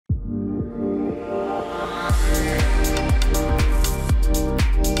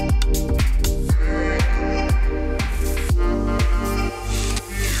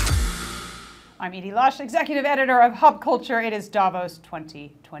I'm Edie Lush, Executive Editor of Hub Culture. It is Davos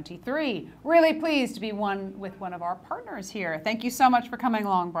 2023. Really pleased to be with one of our partners here. Thank you so much for coming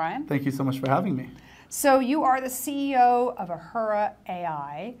along, Bryan. Thank you so much for having me. So you are the CEO of Ahura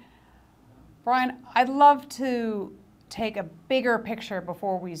AI. Bryan, I'd love to take a bigger picture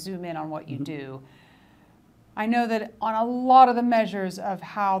before we zoom in on what you do. I know that on a lot of the measures of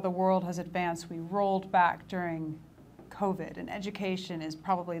how the world has advanced, we rolled back during COVID, and education is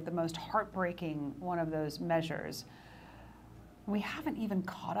probably the most heartbreaking one of those measures. We haven't even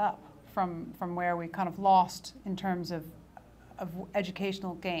caught up from where we kind of lost in terms of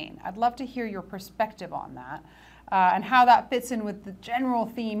educational gain. I'd love to hear your perspective on that and how that fits in with the general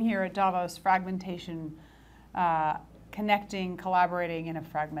theme here at Davos, fragmentation, connecting, collaborating in a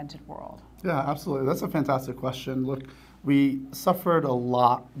fragmented world. Yeah, absolutely. That's a fantastic question. Look, we suffered a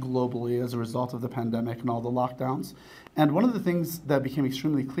lot globally as a result of the pandemic and all the lockdowns. And one of the things that became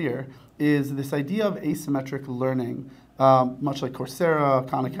extremely clear is this idea of asymmetric learning, much like Coursera,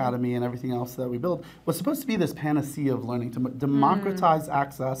 Khan Academy, and everything else that we build, was supposed to be this panacea of learning, to democratize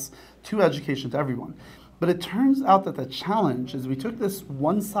access to education to everyone. But it turns out that the challenge is we took this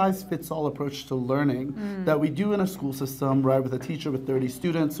one-size-fits-all approach to learning that we do in a school system, right, with a teacher with 30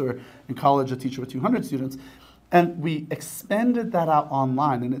 students, or in college, a teacher with 200 students. And we expanded that out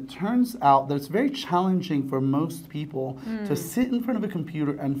online, and it turns out that it's very challenging for most people to sit in front of a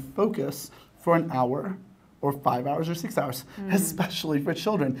computer and focus for an hour or 5 hours or 6 hours, especially for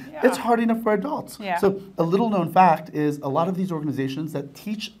children. Yeah. It's hard enough for adults. Yeah. So a little known fact is a lot of these organizations that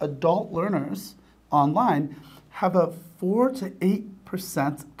teach adult learners online have a 4 to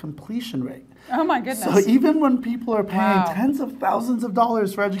 8% completion rate. Oh my goodness. So even when people are paying Wow. tens of thousands of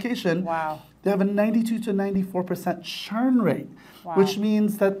dollars for education, Wow. they have a 92 to 94% churn rate, Wow. which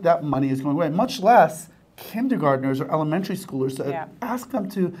means that that money is going away, much less kindergartners or elementary schoolers. So ask them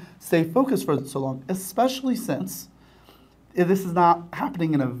to stay focused for so long, especially since this is not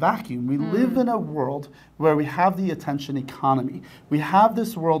happening in a vacuum. We live in a world where we have the attention economy. We have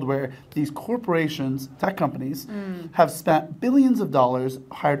this world where these corporations, tech companies, have spent billions of dollars,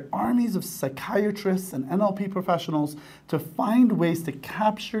 hired armies of psychiatrists and NLP professionals to find ways to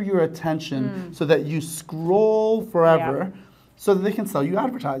capture your attention so that you scroll forever so that they can sell you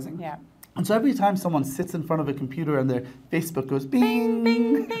advertising. Yeah. And so every time someone sits in front of a computer and their Facebook goes bing,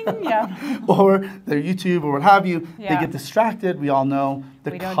 Bing, bing, yeah. or their YouTube or what have you, they Yeah. get distracted. We all know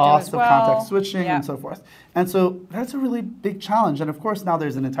the We don't do cost as of well. context switching Yeah. and so forth. And so that's a really big challenge. And of course, now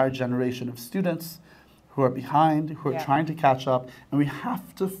there's an entire generation of students who are behind, who are trying to catch up, and we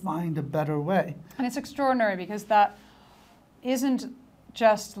have to find a better way. And it's extraordinary because that isn't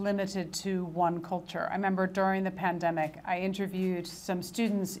just limited to one culture. I remember during the pandemic, I interviewed some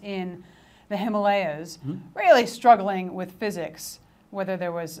students in the Himalayas, really struggling with physics, whether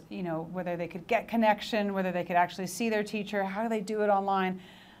there was, whether they could get connection, whether they could actually see their teacher, how do they do it online?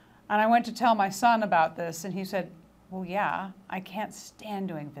 And I went to tell my son about this, and he said, well, yeah, I can't stand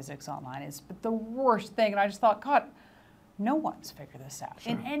doing physics online. It's the worst thing. And I just thought, God, no one's figured this out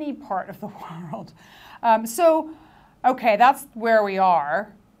in any part of the world. Okay, that's where we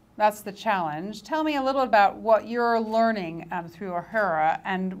are. That's the challenge. Tell me a little about what you're learning through Ahura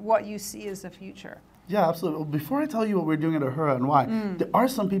and what you see as the future. Yeah, absolutely. Well, before I tell you what we're doing at Ahura and why, there are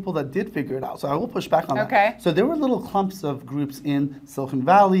some people that did figure it out, so I will push back on that. So there were little clumps of groups in Silicon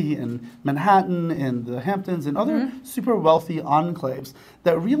Valley, in Manhattan, in the Hamptons, and other super wealthy enclaves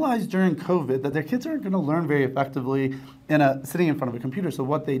that realized during COVID that their kids aren't going to learn very effectively sitting in front of a computer. So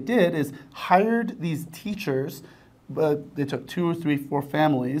what they did is hired these teachers. But they took 2 or 3, 4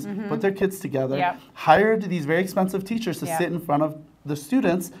 families, put their kids together, hired these very expensive teachers to sit in front of the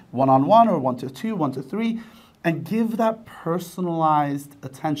students, one-on-one or 1 to 2, 1 to 3, and give that personalized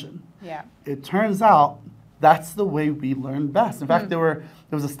attention. Yeah. It turns out that's the way we learn best. In fact, there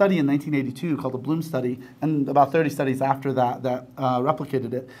was a study in 1982 called the Bloom study, and about 30 studies after that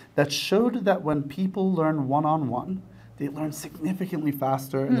replicated it, that showed that when people learn one-on-one, they learn significantly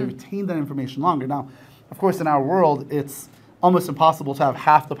faster and they retain that information longer. Now, of course, in our world, it's almost impossible to have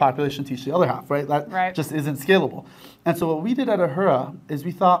half the population teach the other half, right? That just isn't scalable. And so what we did at Ahura is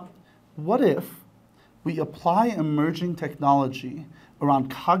we thought, what if we apply emerging technology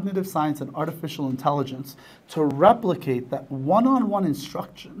around cognitive science and artificial intelligence to replicate that one-on-one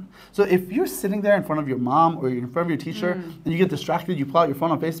instruction? So if you're sitting there in front of your mom or in front of your teacher and you get distracted, you pull out your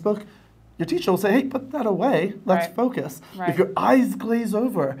phone on Facebook, your teacher will say, hey, put that away, let's focus. If your eyes glaze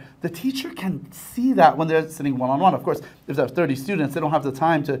over, the teacher can see that when they're sitting one-on-one. Of course, if they have 30 students, they don't have the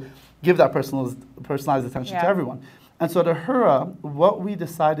time to give that personalized attention to everyone. And so at Ahura, what we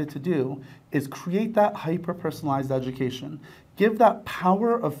decided to do is create that hyper-personalized education, give that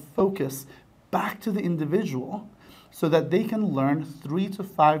power of focus back to the individual so that they can learn 3 to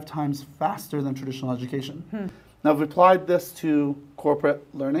 5 times faster than traditional education. Now, if we applied this to corporate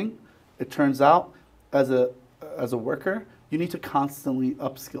learning, it turns out as a worker, you need to constantly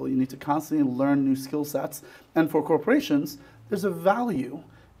upskill. You need to constantly learn new skill sets. And for corporations, there's a value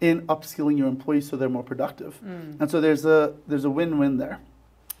in upskilling your employees so they're more productive. And so there's a win-win there.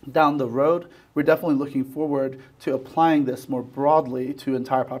 Down the road, we're definitely looking forward to applying this more broadly to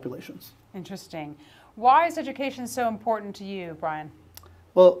entire populations. Interesting. Why is education so important to you, Bryan?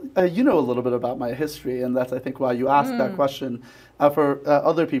 Well, you know a little bit about my history, and that's, I think, why you asked that question. For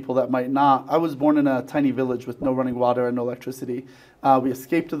other people that might not, I was born in a tiny village with no running water and no electricity. We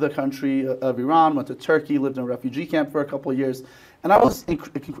escaped to the country of Iran, went to Turkey, lived in a refugee camp for a couple of years, and I was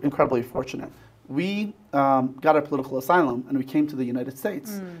incredibly fortunate. We got our political asylum, and we came to the United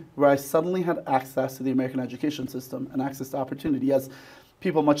States, where I suddenly had access to the American education system and access to opportunity. As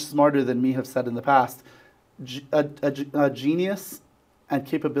people much smarter than me have said in the past, genius and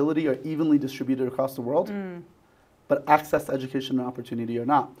capability are evenly distributed across the world, but access to education and opportunity are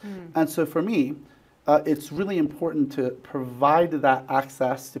not. And so for me, it's really important to provide that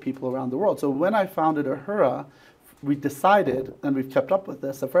access to people around the world. So when I founded Ahura, we decided, and we've kept up with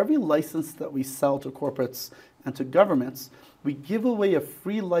this, that for every license that we sell to corporates and to governments, we give away a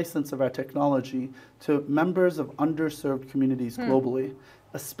free license of our technology to members of underserved communities globally,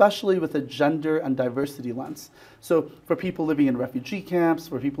 especially with a gender and diversity lens. So for people living in refugee camps,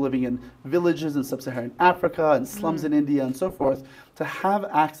 for people living in villages in sub-Saharan Africa and slums in India and so forth, to have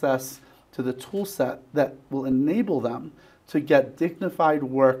access to the tool set that will enable them to get dignified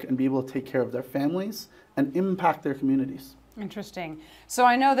work and be able to take care of their families and impact their communities. Interesting. So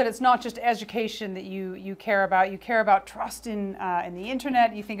I know that it's not just education that you care about. You care about trust in the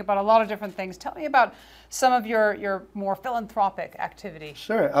internet. You think about a lot of different things. Tell me about some of your more philanthropic activity.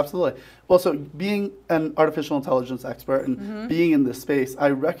 Sure, absolutely. Well, so being an artificial intelligence expert and being in this space,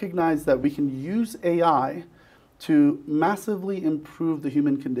 I recognize that we can use AI to massively improve the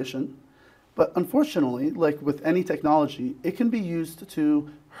human condition. But unfortunately, like with any technology, it can be used to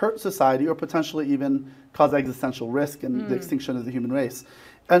hurt society or potentially even cause existential risk and the extinction of the human race.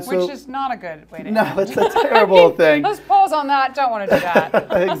 And so, which is not a good way to No, end. it's a terrible thing. Let's pause on that. Don't want to do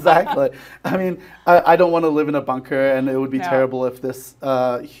that. Exactly. I mean, I don't want to live in a bunker, and it would be terrible if this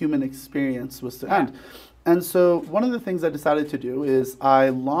human experience was to end. And so one of the things I decided to do is I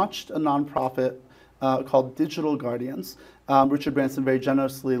launched a nonprofit called Digital Guardians. Richard Branson very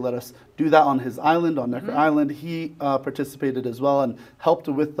generously let us do that on his island, on Necker Island. He participated as well and helped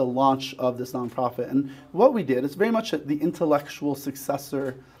with the launch of this nonprofit. And what we did is very much the intellectual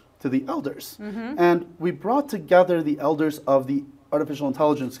successor to the elders. And we brought together the elders of the artificial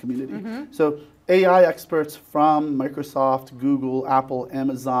intelligence community. So AI experts from Microsoft, Google, Apple,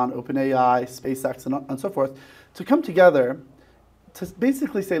 Amazon, OpenAI, SpaceX, and so forth to come together to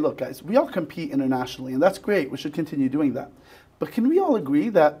basically say, look, guys, we all compete internationally, and that's great. We should continue doing that. But can we all agree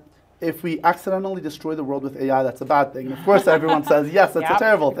that if we accidentally destroy the world with AI, that's a bad thing? And of course, everyone says, yes, that's a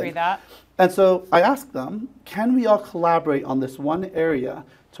terrible thing. That. And so I asked them, can we all collaborate on this one area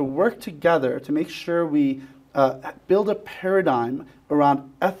to work together to make sure we build a paradigm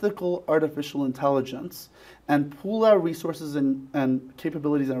around ethical artificial intelligence and pool our resources and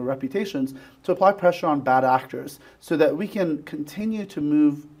capabilities and our reputations to apply pressure on bad actors so that we can continue to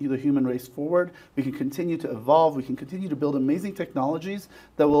move the human race forward, we can continue to evolve, we can continue to build amazing technologies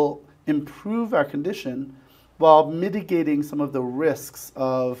that will improve our condition while mitigating some of the risks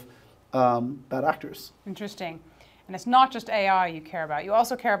of bad actors. Interesting. And it's not just AI you care about. You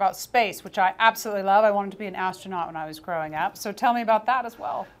also care about space, which I absolutely love. I wanted to be an astronaut when I was growing up. So tell me about that as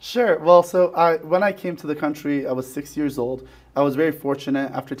well. Sure. Well, so when I came to the country, I was 6 years old. I was very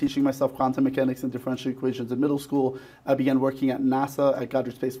fortunate. After teaching myself quantum mechanics and differential equations in middle school, I began working at NASA at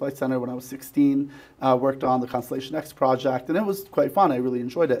Goddard Space Flight Center when I was 16. Worked on the Constellation X project, and it was quite fun. I really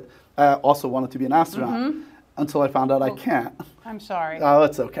enjoyed it. I also wanted to be an astronaut. Until I found out I can't. I'm sorry. Oh,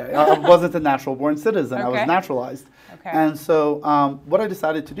 it's okay. I wasn't a natural-born citizen. I was naturalized. And so what I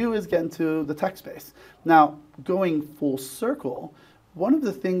decided to do is get into the tech space. Now, going full circle, one of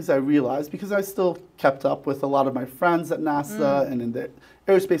the things I realized, because I still kept up with a lot of my friends at NASA and in the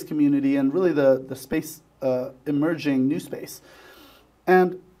aerospace community and really the space, emerging new space.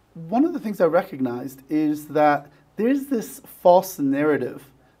 And one of the things I recognized is that there's this false narrative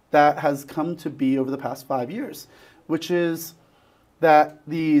that has come to be over the past 5 years, which is that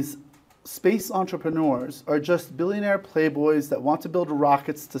these space entrepreneurs are just billionaire playboys that want to build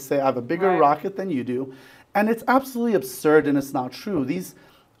rockets to say, I have a bigger rocket than you do. And it's absolutely absurd and it's not true.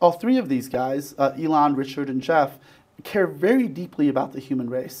 All three of these guys, Elon, Richard, and Jeff, care very deeply about the human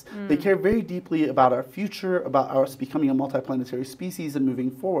race. They care very deeply about our future, about us becoming a multiplanetary species and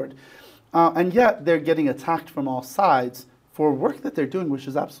moving forward. And yet they're getting attacked from all sides for work that they're doing, which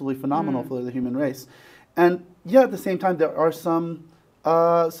is absolutely phenomenal for the human race. And yet at the same time, there are some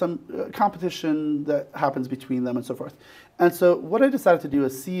competition that happens between them and so forth. And so what I decided to do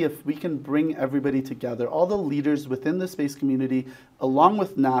is see if we can bring everybody together, all the leaders within the space community, along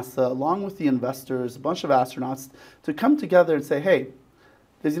with NASA, along with the investors, a bunch of astronauts, to come together and say, hey,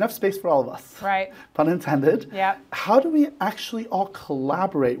 there's enough space for all of us. Right. Pun intended. Yeah. How do we actually all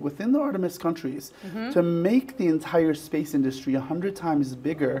collaborate within the Artemis countries to make the entire space industry 100 times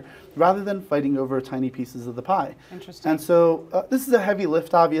bigger rather than fighting over tiny pieces of the pie? Interesting. And so this is a heavy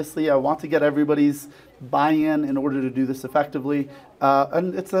lift, obviously. I want to get everybody's buy-in in order to do this effectively.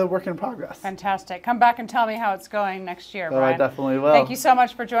 And it's a work in progress. Fantastic. Come back and tell me how it's going next year, Oh, Bryan. I definitely will. Thank you so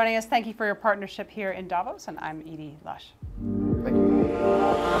much for joining us. Thank you for your partnership here in Davos. And I'm Edie Lush.